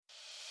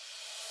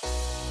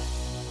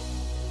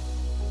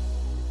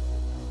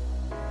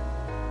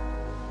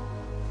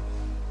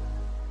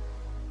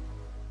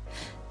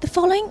The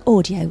following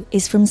audio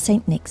is from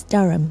St Nick's,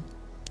 Durham.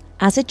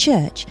 As a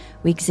church,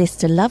 we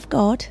exist to love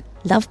God,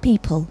 love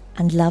people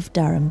and love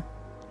Durham.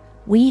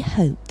 We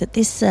hope that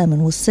this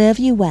sermon will serve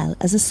you well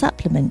as a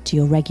supplement to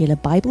your regular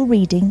Bible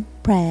reading,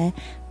 prayer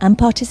and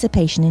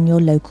participation in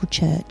your local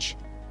church.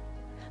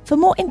 For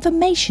more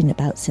information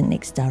about St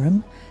Nick's,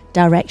 Durham,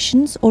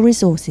 directions or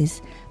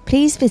resources,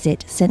 please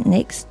visit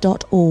stnicks.org.uk.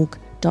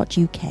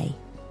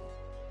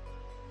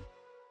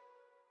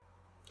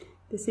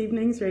 This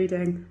evening's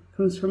reading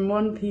comes from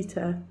 1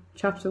 Peter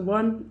chapter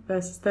 1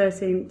 verses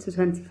 13 to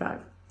 25.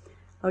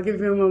 I'll give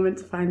you a moment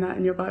to find that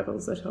in your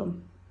Bibles at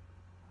home.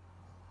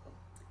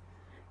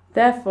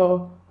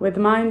 Therefore, with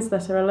minds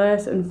that are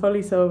alert and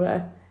fully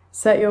sober,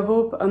 set your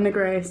hope on the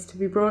grace to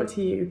be brought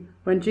to you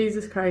when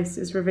Jesus Christ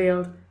is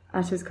revealed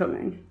at his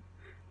coming.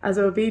 As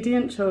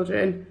obedient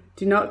children,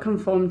 do not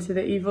conform to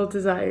the evil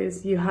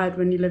desires you had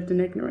when you lived in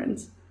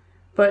ignorance,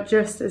 but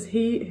just as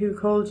he who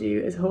called you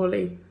is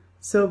holy,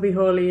 so be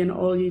holy in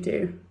all you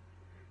do.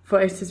 For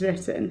it is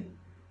written,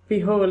 "Be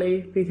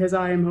holy, because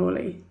I am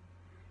holy."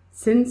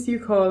 Since you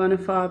call on a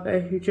Father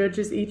who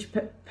judges each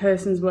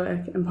person's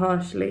work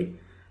impartially,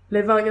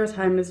 live out your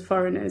time as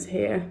foreigners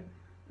here,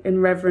 in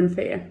reverent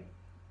fear.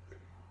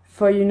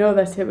 For you know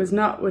that it was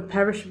not with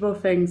perishable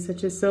things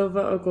such as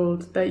silver or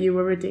gold that you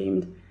were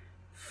redeemed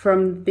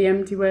from the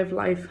empty way of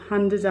life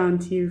handed down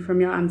to you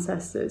from your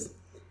ancestors,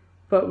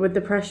 but with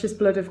the precious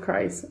blood of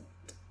Christ,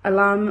 a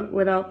lamb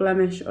without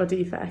blemish or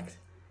defect.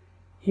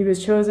 He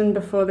was chosen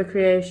before the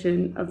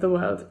creation of the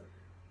world,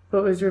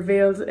 but was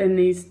revealed in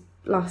these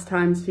last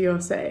times for your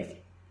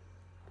sake.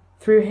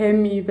 Through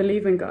him you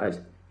believe in God,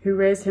 who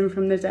raised him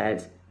from the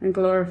dead and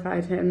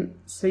glorified him,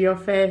 so your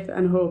faith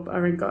and hope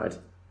are in God.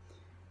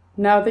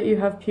 Now that you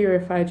have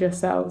purified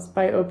yourselves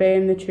by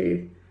obeying the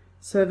truth,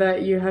 so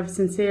that you have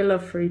sincere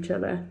love for each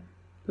other,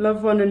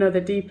 love one another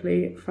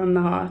deeply from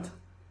the heart.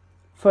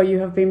 For you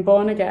have been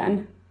born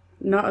again,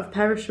 not of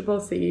perishable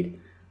seed,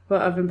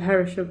 but of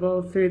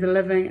imperishable, through the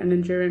living and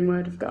enduring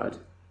word of God.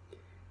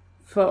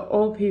 For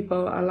all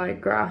people are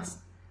like grass,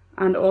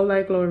 and all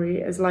their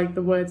glory is like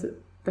the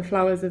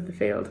flowers of the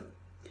field.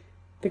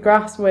 The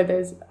grass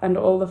withers, and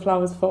all the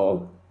flowers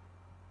fall,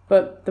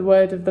 but the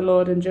word of the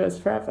Lord endures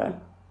forever.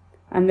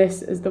 And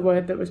this is the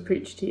word that was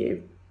preached to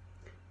you.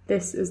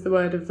 This is the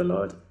word of the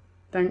Lord.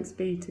 Thanks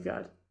be to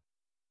God.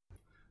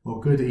 Well,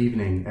 good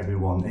evening,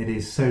 everyone. It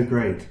is so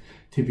great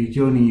to be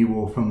joining you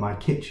all from my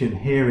kitchen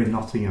here in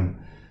Nottingham.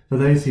 For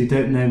those who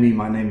don't know me,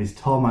 my name is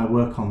Tom. I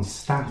work on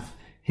staff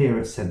here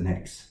at St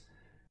Nick's.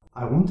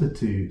 I wanted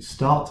to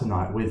start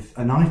tonight with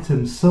an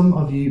item some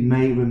of you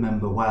may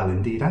remember well.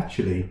 Indeed,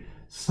 actually,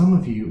 some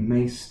of you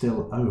may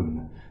still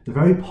own. The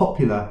very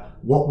popular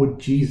 "What Would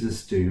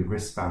Jesus Do"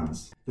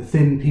 wristbands. The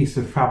thin piece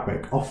of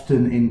fabric,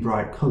 often in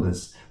bright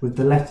colours, with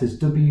the letters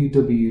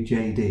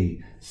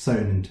WWJD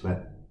sewn into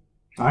it.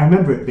 I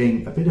remember it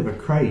being a bit of a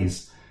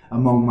craze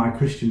among my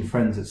Christian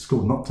friends at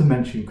school, not to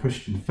mention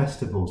Christian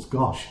festivals.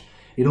 Gosh,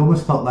 it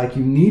almost felt like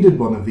you needed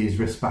one of these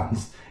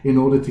wristbands in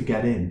order to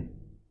get in.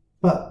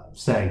 But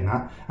saying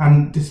that,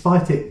 and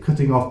despite it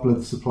cutting off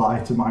blood supply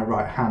to my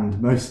right hand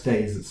most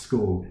days at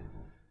school,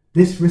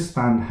 this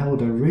wristband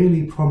held a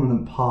really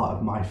prominent part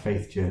of my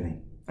faith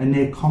journey, a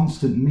near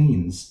constant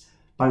means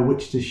by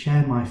which to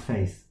share my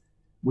faith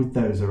with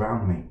those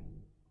around me.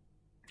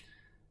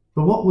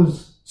 But what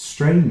was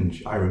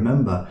strange, I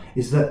remember,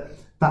 is that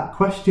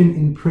question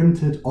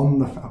imprinted on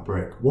the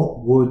fabric,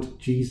 "What would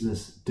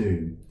Jesus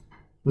do?"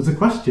 was a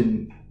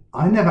question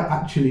I never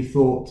actually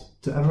thought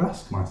to ever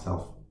ask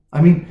myself.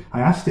 I mean,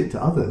 I asked it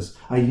to others.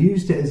 I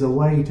used it as a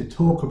way to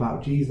talk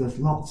about Jesus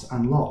lots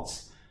and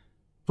lots.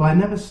 But I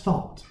never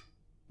stopped,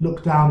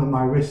 looked down at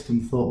my wrist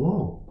and thought,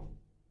 whoa,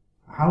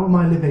 how am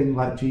I living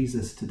like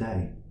Jesus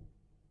today?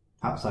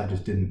 Perhaps I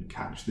just didn't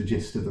catch the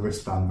gist of the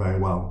wristband very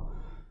well.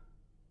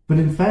 But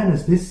in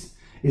fairness, this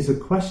is a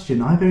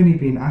question I've only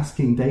been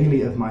asking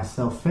daily of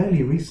myself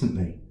fairly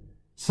recently.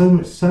 So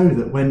much so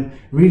that when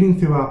reading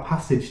through our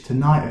passage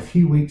tonight a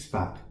few weeks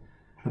back,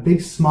 a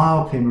big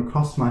smile came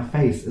across my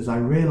face as I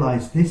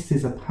realised this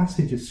is a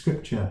passage of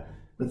scripture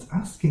that's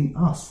asking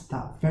us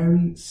that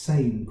very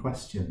same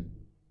question.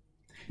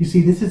 You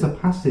see, this is a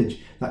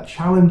passage that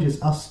challenges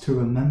us to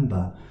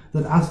remember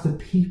that as the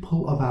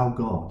people of our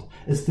God,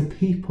 as the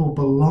people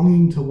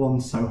belonging to one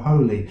so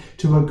holy,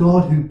 to a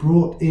God who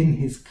brought in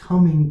his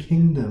coming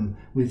kingdom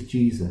with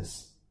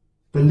Jesus,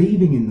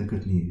 believing in the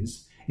good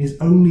news is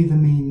only the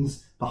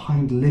means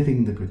behind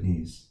living the good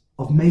news,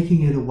 of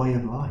making it a way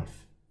of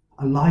life,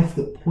 a life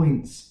that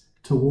points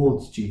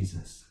towards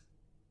Jesus.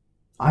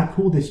 I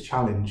call this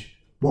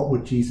challenge, "What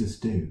would Jesus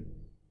do?"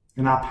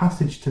 In our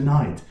passage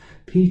tonight,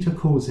 Peter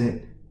calls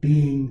it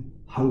being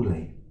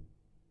holy.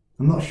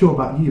 I'm not sure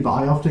about you, but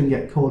I often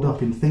get caught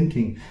up in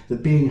thinking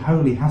that being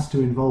holy has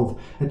to involve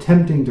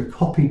attempting to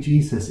copy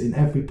Jesus in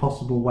every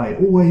possible way,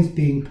 always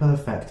being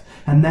perfect,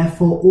 and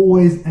therefore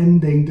always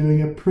ending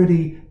doing a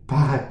pretty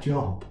bad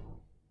job.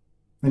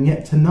 And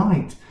yet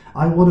tonight,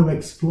 I want to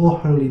explore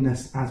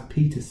holiness as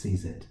Peter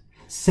sees it,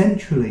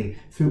 centrally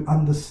through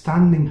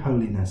understanding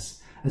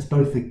holiness as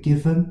both a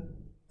given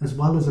as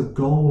well as a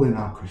goal in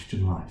our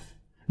Christian life.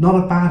 Not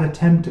a bad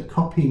attempt at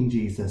copying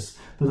Jesus,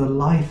 but a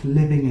life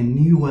living a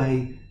new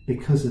way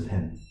because of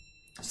him.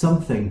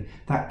 Something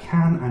that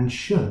can and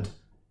should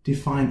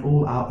define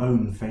all our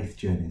own faith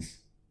journeys.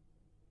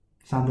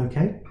 Sound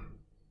okay?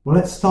 Well,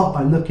 let's start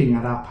by looking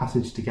at our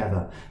passage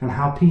together and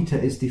how Peter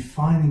is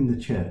defining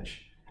the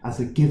church as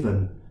a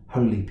given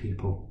holy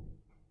people.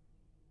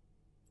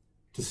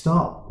 To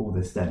start all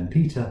this then,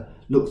 Peter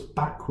looks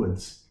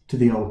backwards to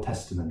the Old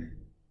Testament.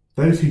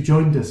 Those who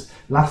joined us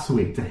last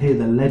week to hear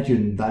the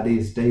legend that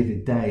is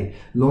David Day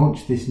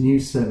launch this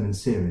new sermon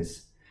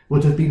series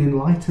would have been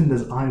enlightened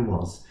as I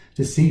was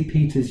to see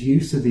Peter's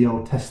use of the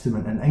Old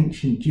Testament and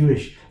ancient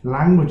Jewish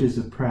languages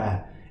of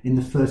prayer in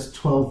the first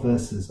 12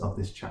 verses of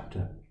this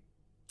chapter.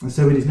 And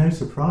so it is no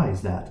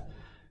surprise that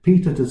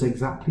Peter does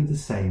exactly the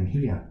same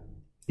here.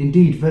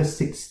 Indeed, verse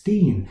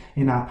 16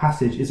 in our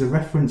passage is a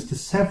reference to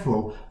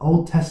several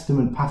Old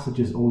Testament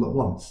passages all at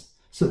once,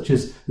 such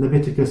as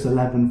Leviticus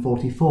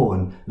 11:44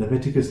 and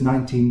Leviticus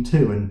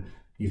 19:2 and,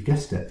 you've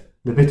guessed it,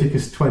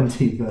 Leviticus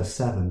 20 verse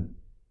 7.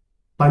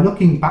 By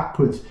looking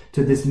backwards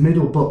to this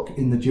middle book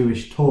in the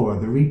Jewish Torah,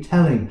 the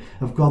retelling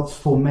of God's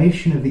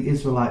formation of the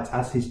Israelites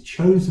as his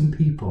chosen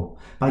people,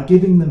 by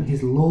giving them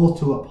his law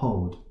to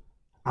uphold,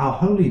 our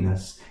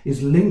holiness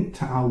is linked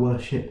to our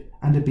worship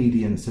and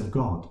obedience of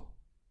God.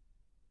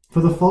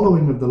 For the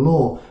following of the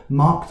law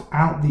marked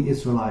out the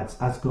Israelites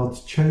as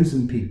God's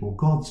chosen people,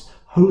 God's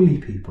holy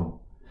people,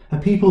 a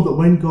people that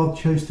when God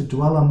chose to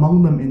dwell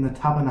among them in the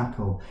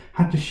tabernacle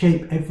had to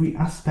shape every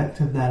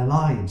aspect of their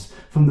lives,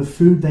 from the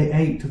food they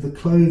ate to the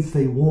clothes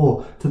they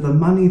wore to the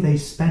money they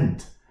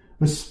spent,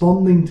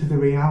 responding to the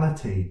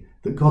reality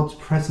that God's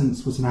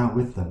presence was now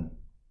with them.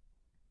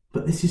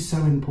 But this is so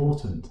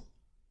important,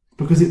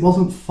 because it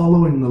wasn't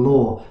following the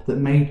law that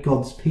made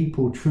God's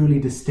people truly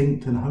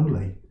distinct and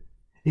holy.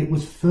 It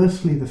was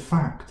firstly the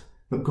fact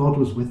that God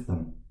was with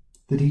them,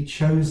 that he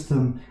chose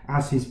them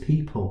as his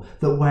people,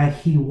 that where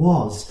he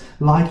was,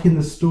 like in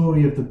the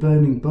story of the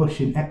burning bush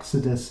in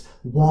Exodus,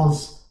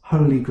 was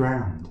holy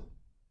ground.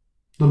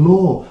 The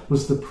law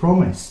was the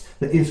promise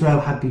that Israel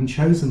had been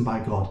chosen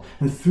by God,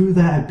 and through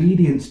their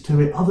obedience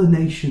to it, other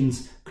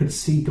nations could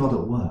see God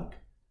at work.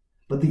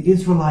 But the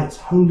Israelites'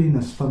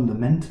 holiness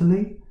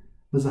fundamentally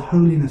was a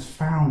holiness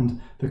found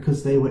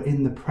because they were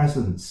in the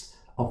presence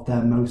of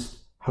their most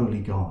holy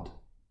God.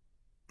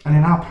 And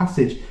in our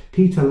passage,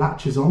 Peter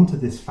latches onto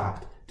this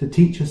fact to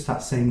teach us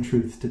that same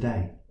truth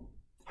today.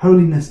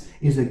 Holiness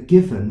is a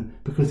given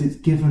because it's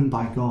given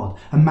by God,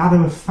 a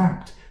matter of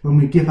fact when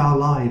we give our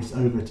lives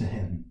over to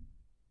him.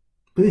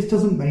 But this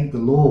doesn't make the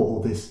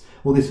law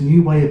or this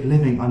new way of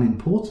living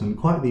unimportant,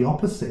 quite the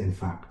opposite in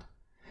fact,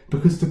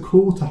 because the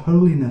call to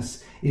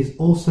holiness is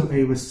also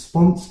a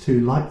response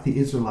to, like the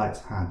Israelites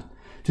had,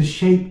 to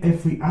shape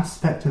every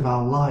aspect of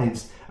our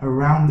lives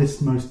around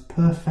this most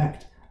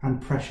perfect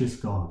and precious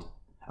God.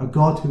 A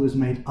God who has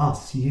made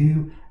us,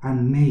 you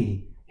and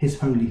me, his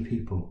holy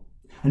people,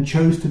 and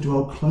chose to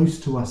dwell close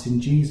to us in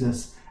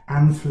Jesus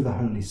and through the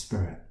Holy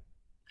Spirit.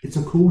 It's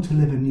a call to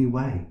live a new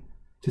way,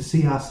 to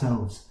see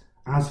ourselves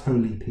as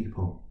holy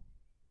people.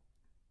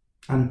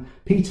 And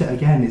Peter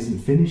again isn't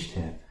finished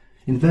here.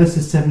 In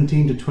verses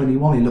 17 to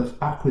 21 he looks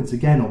backwards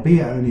again,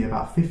 albeit only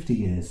about 50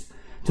 years,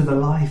 to the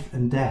life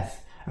and death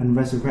and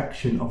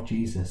resurrection of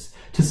Jesus,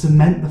 to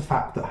cement the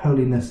fact that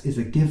holiness is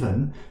a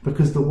given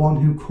because the one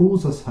who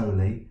calls us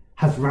holy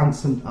has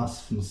ransomed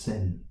us from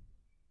sin.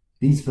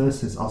 These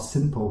verses are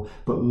simple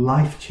but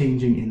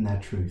life-changing in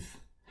their truth,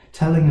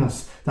 telling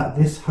us that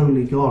this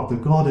holy God, the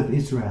God of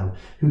Israel,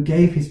 who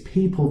gave his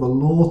people the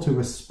law to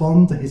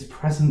respond to his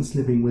presence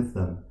living with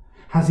them,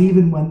 has,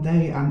 even when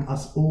they and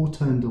us all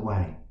turned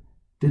away,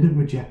 didn't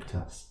reject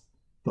us,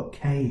 but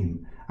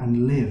came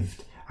and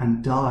lived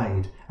and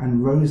died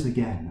and rose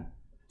again,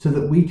 so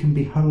that we can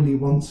be holy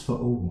once for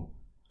all,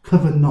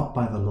 covered not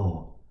by the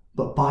law,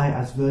 but by,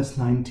 as verse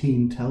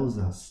 19 tells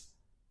us,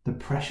 the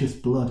precious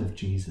blood of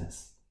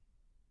Jesus.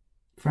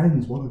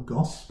 Friends, what a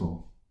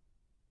gospel.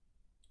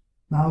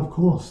 Now, of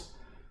course,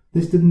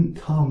 this didn't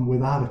come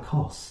without a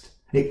cost.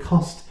 It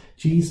cost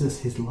Jesus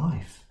his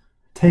life,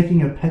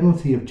 taking a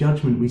penalty of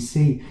judgment we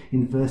see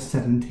in verse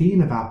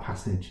 17 of our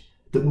passage,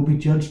 that will be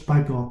judged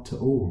by God to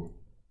all.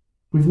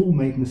 We've all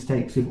made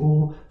mistakes, we've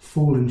all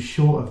fallen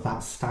short of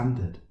that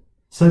standard.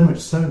 So much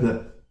so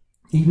that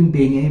even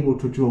being able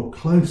to draw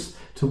close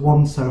to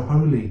one so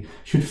holy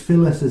should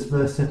fill us, as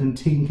verse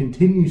 17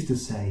 continues to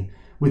say,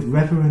 with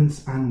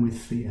reverence and with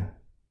fear.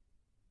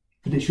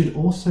 But it should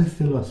also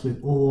fill us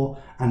with awe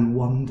and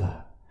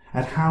wonder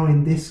at how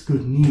in this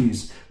good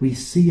news we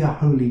see a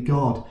holy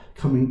God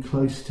coming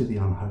close to the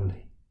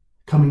unholy,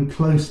 coming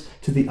close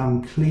to the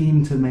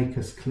unclean to make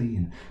us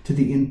clean, to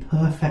the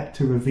imperfect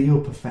to reveal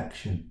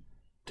perfection,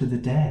 to the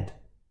dead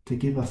to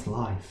give us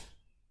life.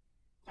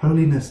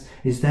 Holiness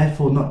is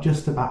therefore not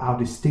just about our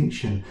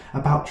distinction,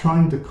 about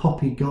trying to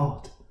copy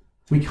God.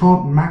 We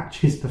can't match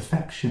his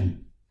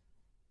perfection,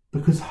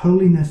 because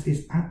holiness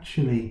is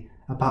actually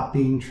about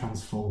being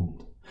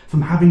transformed,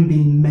 from having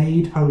been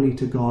made holy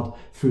to God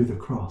through the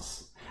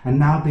cross, and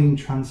now being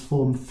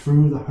transformed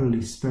through the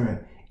Holy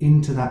Spirit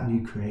into that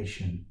new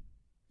creation.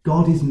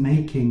 God is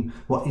making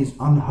what is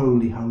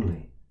unholy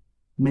holy,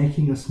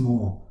 making us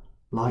more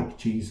like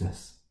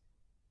Jesus.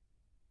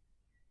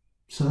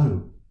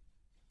 So,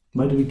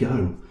 where do we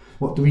go?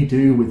 What do we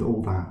do with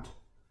all that?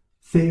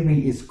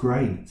 Theory is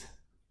great,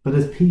 but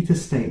as Peter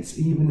states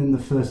even in the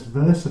first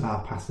verse of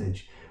our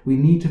passage, we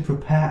need to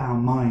prepare our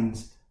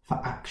minds for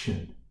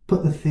action,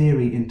 put the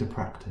theory into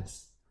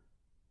practice.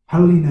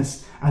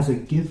 Holiness as a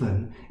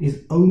given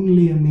is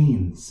only a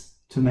means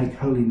to make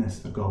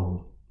holiness a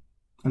goal.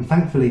 And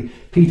thankfully,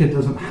 Peter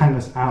doesn't hang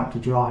us out to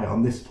dry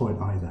on this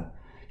point either,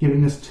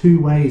 giving us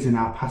two ways in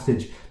our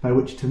passage by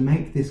which to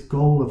make this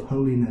goal of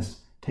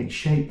holiness take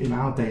shape in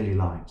our daily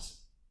lives.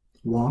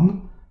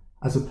 One,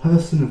 as a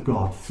person of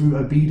God through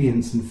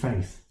obedience and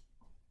faith.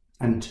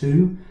 And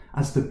two,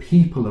 as the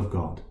people of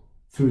God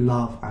through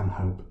love and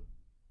hope.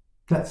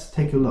 Let's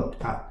take a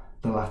look at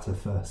the latter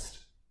first.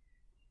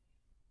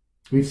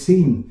 We've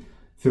seen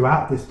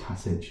throughout this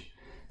passage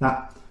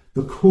that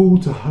the call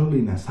to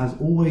holiness has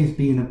always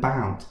been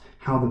about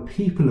how the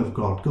people of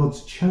God,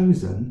 God's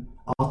chosen,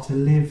 are to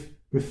live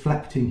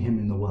reflecting him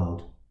in the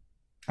world.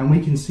 And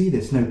we can see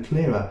this no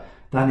clearer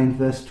than in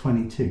verse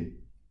 22,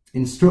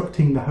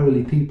 instructing the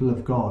holy people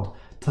of God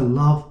to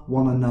love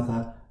one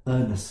another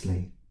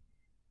earnestly.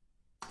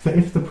 For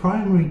if the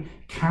primary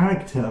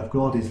character of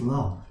God is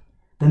love,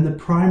 then the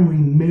primary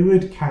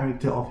mirrored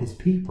character of his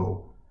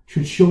people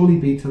should surely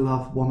be to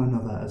love one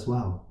another as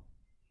well.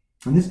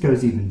 And this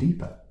goes even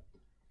deeper.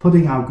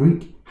 Putting our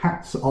Greek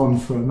hats on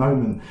for a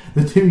moment,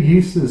 the two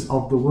uses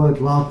of the word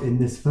love in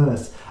this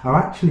verse are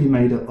actually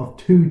made up of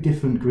two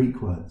different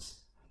Greek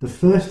words. The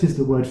first is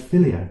the word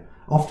phileo,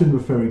 often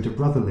referring to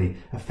brotherly,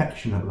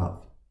 affectionate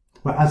love.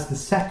 Whereas the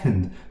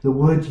second, the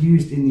word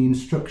used in the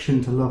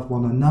instruction to love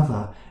one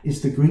another,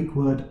 is the Greek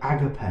word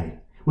agape,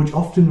 which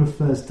often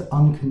refers to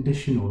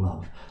unconditional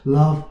love,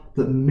 love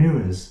that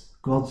mirrors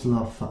God's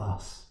love for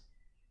us.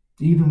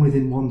 Even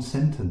within one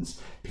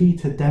sentence,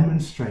 Peter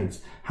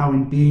demonstrates how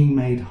in being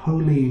made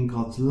holy in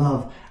God's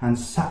love and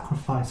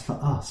sacrifice for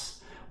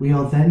us, we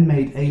are then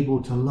made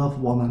able to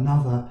love one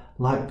another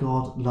like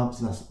God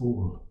loves us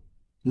all,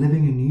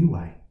 living a new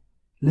way,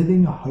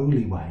 living a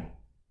holy way.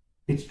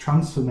 It's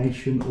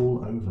transformation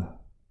all over.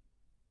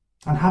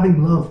 And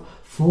having love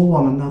for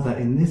one another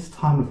in this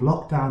time of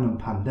lockdown and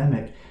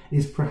pandemic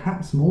is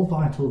perhaps more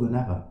vital than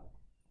ever.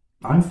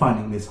 I'm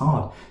finding this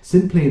hard,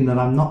 simply in that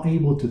I'm not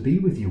able to be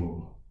with you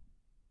all.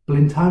 But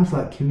in times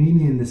like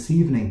communion this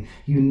evening,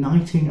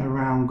 uniting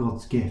around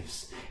God's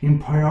gifts, in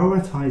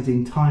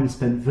prioritising time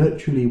spent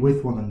virtually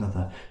with one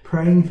another,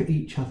 praying for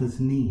each other's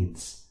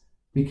needs,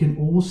 we can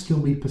all still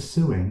be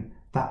pursuing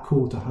that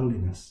call to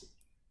holiness.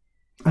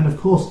 And of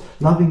course,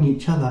 loving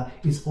each other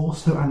is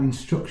also an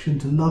instruction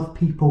to love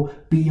people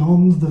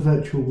beyond the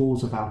virtual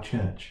walls of our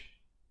church.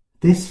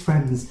 This,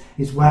 friends,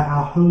 is where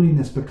our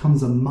holiness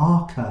becomes a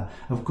marker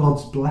of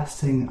God's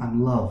blessing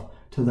and love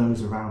to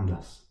those around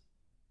us.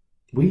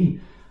 We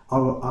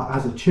are,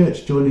 as a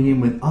church, joining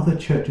in with other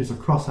churches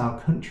across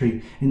our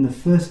country in the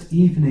first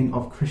evening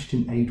of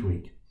Christian Aid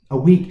Week, a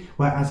week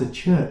where, as a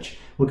church,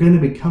 we're going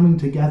to be coming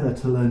together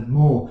to learn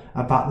more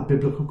about the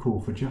biblical call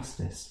for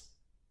justice.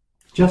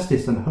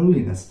 Justice and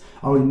holiness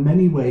are in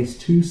many ways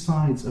two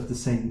sides of the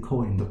same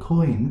coin, the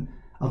coin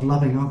of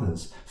loving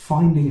others,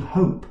 finding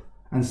hope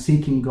and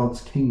seeking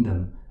God's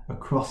kingdom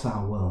across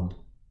our world.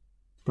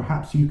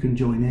 Perhaps you can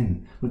join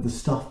in with the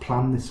stuff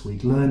planned this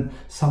week, learn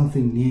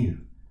something new,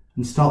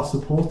 and start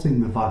supporting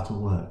the vital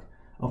work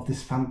of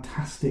this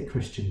fantastic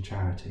Christian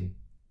charity.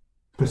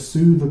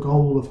 Pursue the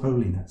goal of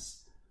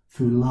holiness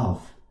through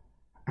love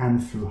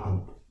and through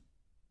hope.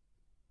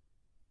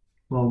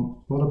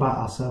 Well, what about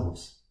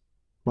ourselves?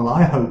 Well,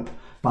 I hope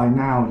by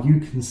now you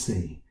can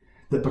see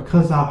that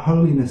because our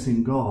holiness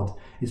in God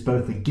is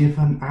both a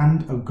given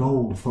and a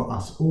goal for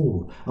us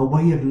all, a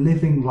way of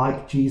living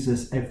like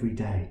Jesus every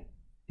day,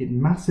 it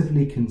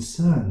massively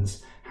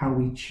concerns how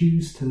we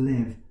choose to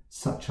live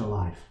such a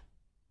life.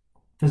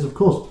 There's, of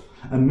course,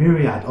 a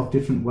myriad of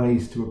different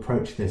ways to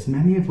approach this,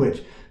 many of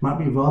which might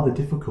be rather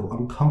difficult,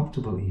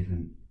 uncomfortable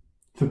even.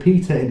 For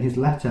Peter, in his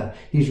letter,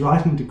 he's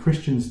writing to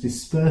Christians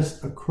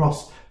dispersed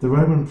across the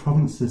Roman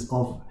provinces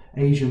of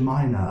Asia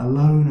Minor,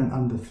 alone and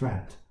under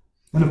threat.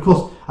 And of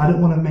course, I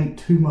don't want to make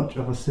too much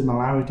of a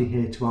similarity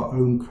here to our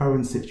own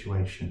current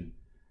situation,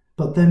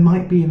 but there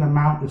might be an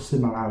amount of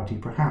similarity,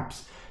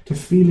 perhaps, to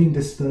feeling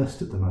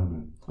dispersed at the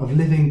moment, of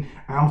living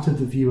out of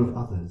the view of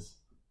others,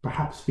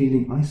 perhaps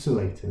feeling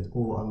isolated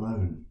or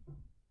alone.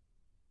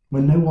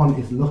 When no one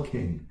is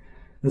looking,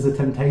 there's a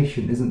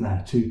temptation, isn't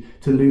there, to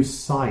lose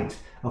sight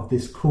of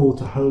this call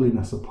to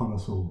holiness upon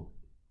us all.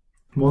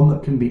 One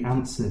that can be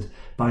answered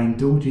by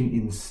indulging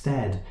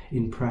instead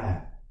in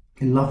prayer,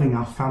 in loving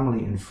our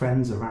family and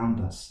friends around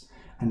us,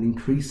 and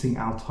increasing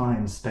our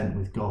time spent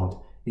with God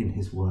in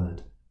his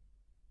word.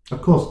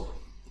 Of course,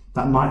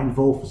 that might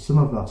involve for some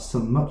of us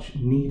some much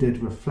needed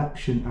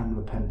reflection and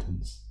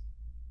repentance.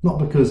 Not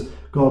because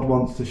God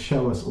wants to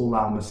show us all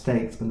our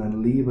mistakes and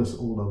then leave us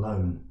all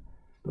alone,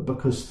 but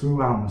because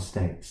through our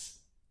mistakes,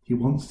 He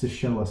wants to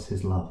show us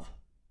his love,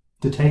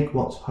 to take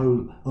what's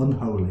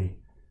unholy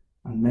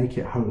and make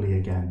it holy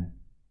again.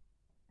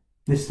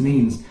 This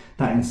means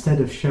that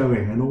instead of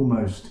showing an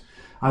almost,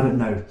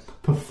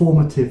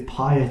 performative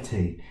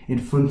piety in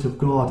front of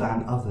God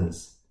and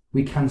others,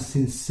 we can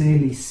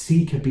sincerely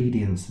seek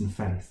obedience and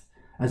faith,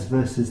 as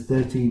verses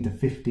 13 to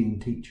 15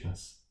 teach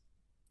us.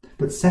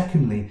 But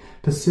secondly,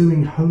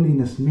 pursuing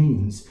holiness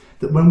means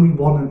that when we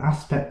want an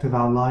aspect of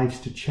our lives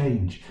to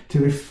change, to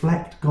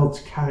reflect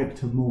God's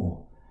character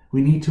more,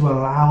 we need to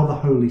allow the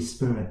Holy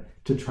Spirit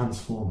to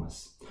transform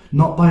us,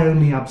 not by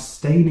only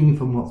abstaining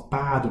from what's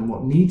bad and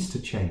what needs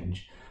to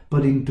change,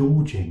 but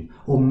indulging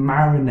or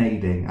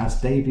marinating, as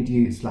David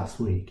used last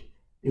week,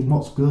 in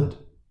what's good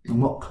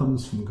and what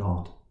comes from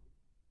God.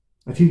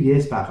 A few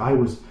years back, I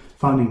was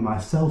finding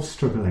myself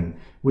struggling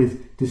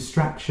with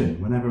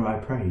distraction whenever I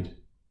prayed.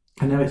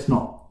 I know it's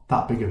not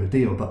that big of a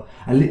deal, but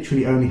I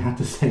literally only had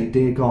to say,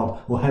 "Dear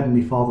God," or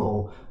 "Heavenly Father,"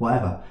 or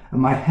whatever,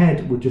 and my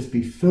head would just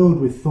be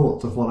filled with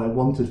thoughts of what I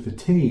wanted for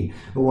tea,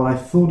 or what I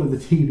thought of the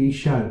TV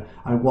show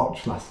I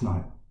watched last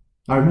night.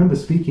 I remember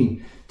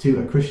speaking to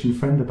a Christian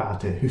friend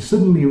about it, who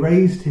suddenly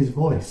raised his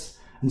voice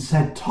and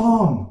said,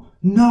 "Tom,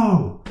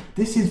 no,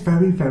 this is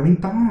very, very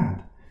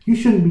bad. You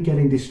shouldn't be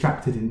getting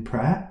distracted in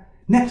prayer.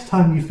 Next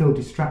time you feel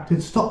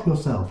distracted, stop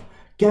yourself,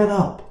 get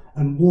up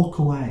and walk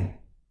away."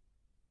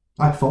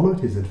 I followed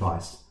his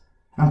advice,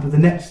 and for the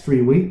next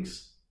 3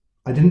 weeks,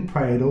 I didn't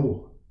pray at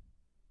all.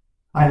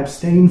 I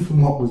abstained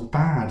from what was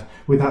bad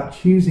without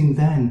choosing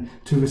then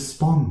to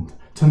respond,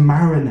 to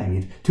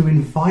marinate, to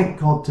invite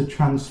God to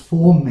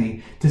transform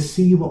me, to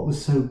see what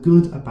was so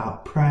good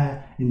about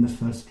prayer in the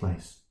first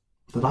place,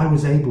 that I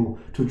was able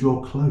to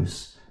draw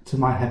close to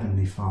my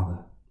Heavenly Father.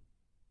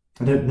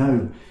 I don't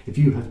know if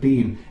you have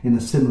been in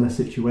a similar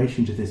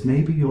situation to this.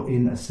 Maybe you're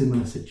in a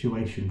similar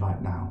situation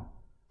right now,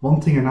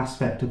 wanting an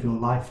aspect of your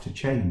life to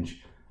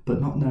change,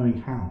 but not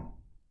knowing how.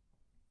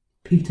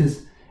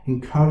 Peter's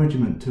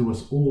encouragement to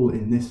us all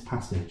in this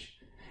passage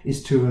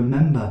is to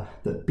remember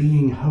that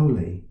being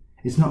holy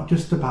is not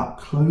just about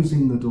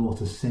closing the door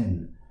to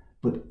sin,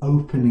 but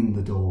opening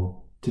the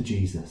door to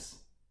Jesus,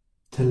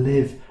 to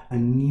live a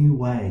new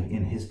way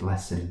in his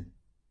blessing.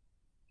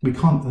 We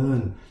can't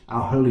earn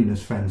our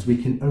holiness, friends. We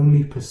can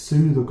only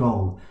pursue the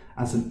goal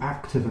as an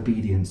act of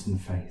obedience and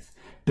faith,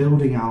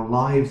 building our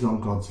lives on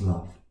God's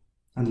love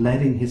and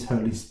letting his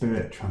Holy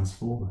Spirit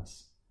transform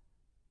us.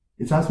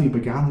 It's as we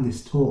began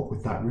this talk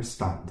with that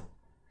wristband,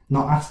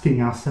 not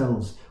asking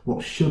ourselves,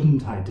 what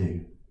shouldn't I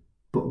do,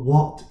 but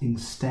what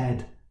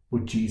instead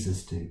would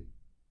Jesus do?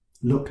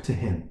 Look to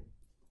him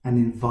and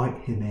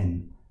invite him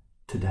in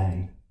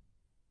today.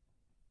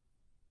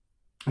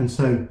 And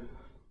so,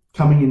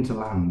 coming into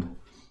land,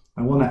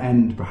 I want to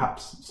end,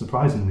 perhaps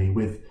surprisingly,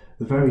 with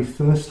the very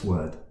first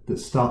word that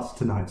starts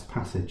tonight's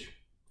passage,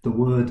 the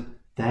word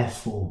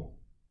therefore.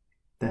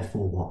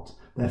 Therefore what?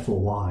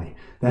 Therefore why?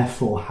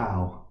 Therefore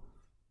how?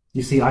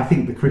 You see, I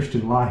think the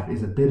Christian life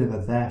is a bit of a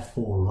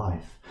therefore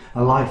life,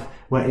 a life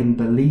wherein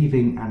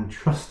believing and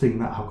trusting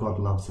that our God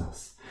loves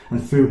us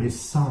and through his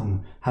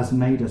Son has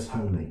made us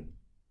holy.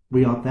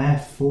 We are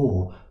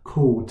therefore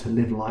called to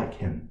live like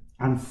him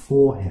and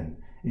for him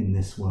in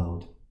this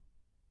world.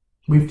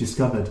 We've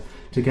discovered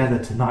together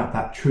tonight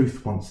that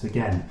truth once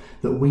again,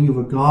 that we,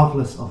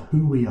 regardless of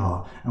who we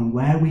are and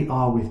where we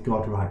are with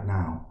God right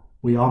now,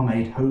 we are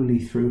made holy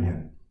through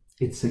him.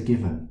 It's a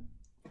given.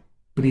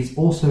 But he's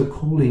also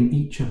calling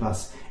each of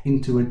us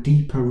into a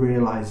deeper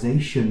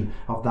realization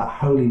of that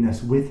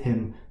holiness with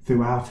him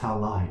throughout our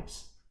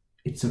lives.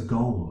 It's a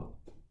goal.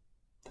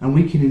 And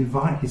we can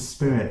invite his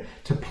Spirit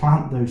to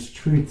plant those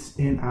truths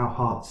in our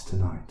hearts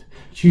tonight,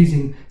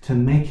 choosing to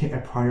make it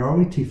a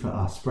priority for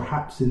us,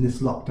 perhaps in this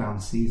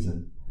lockdown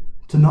season,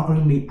 to not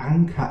only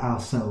anchor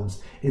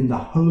ourselves in the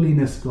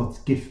holiness God's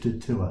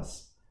gifted to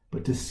us,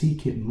 but to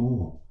seek it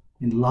more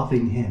in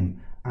loving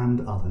him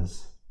and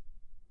others.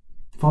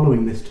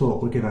 Following this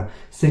talk, we're going to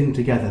sing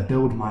together,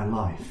 Build My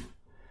Life.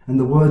 And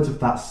the words of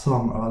that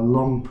song are a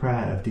long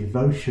prayer of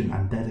devotion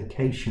and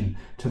dedication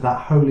to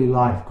that holy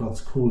life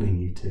God's calling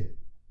you to.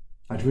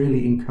 I'd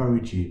really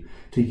encourage you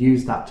to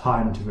use that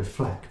time to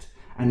reflect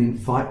and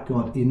invite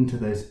God into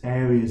those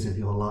areas of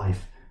your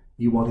life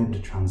you want him to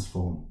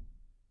transform.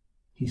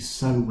 He's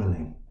so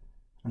willing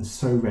and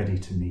so ready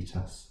to meet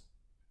us.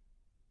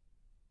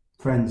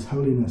 Friends,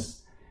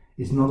 holiness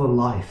is not a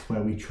life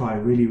where we try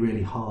really,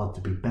 really hard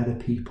to be better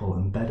people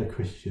and better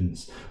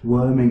Christians,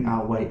 worming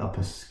our way up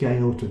a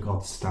scale to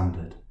God's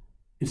standard.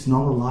 It's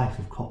not a life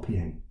of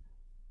copying.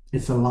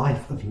 It's a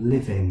life of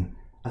living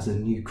as a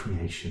new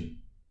creation,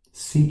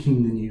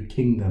 seeking the new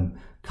kingdom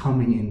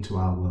coming into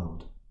our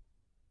world.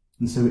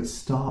 And so it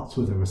starts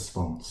with a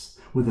response,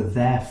 with a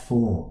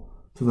therefore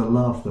to the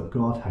love that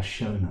God has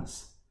shown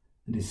us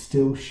and is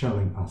still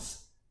showing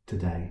us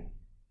today.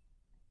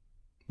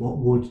 What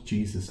would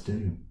Jesus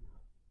do?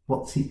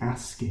 What's he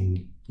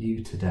asking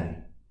you today?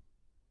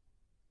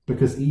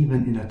 Because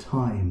even in a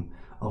time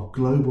of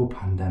global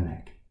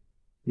pandemic,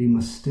 we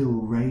must still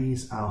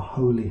raise our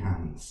holy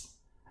hands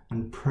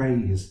and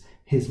praise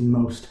his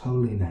most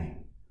holy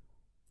name,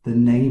 the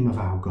name of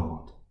our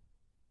God,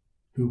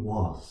 who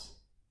was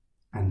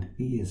and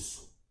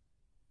is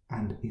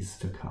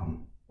to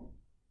come.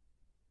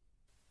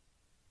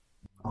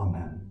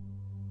 Amen.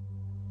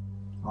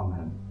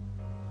 Amen.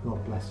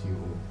 God bless you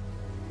all.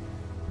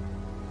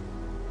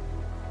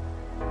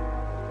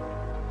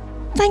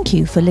 Thank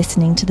you for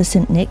listening to the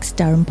St Nick's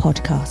Durham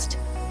podcast.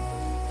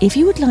 If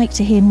you would like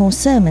to hear more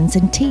sermons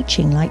and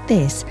teaching like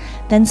this,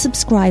 then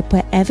subscribe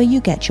wherever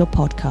you get your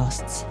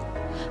podcasts.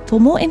 For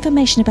more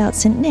information about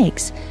St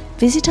Nick's,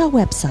 visit our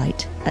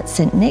website at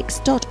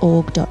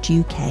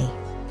stnicks.org.uk.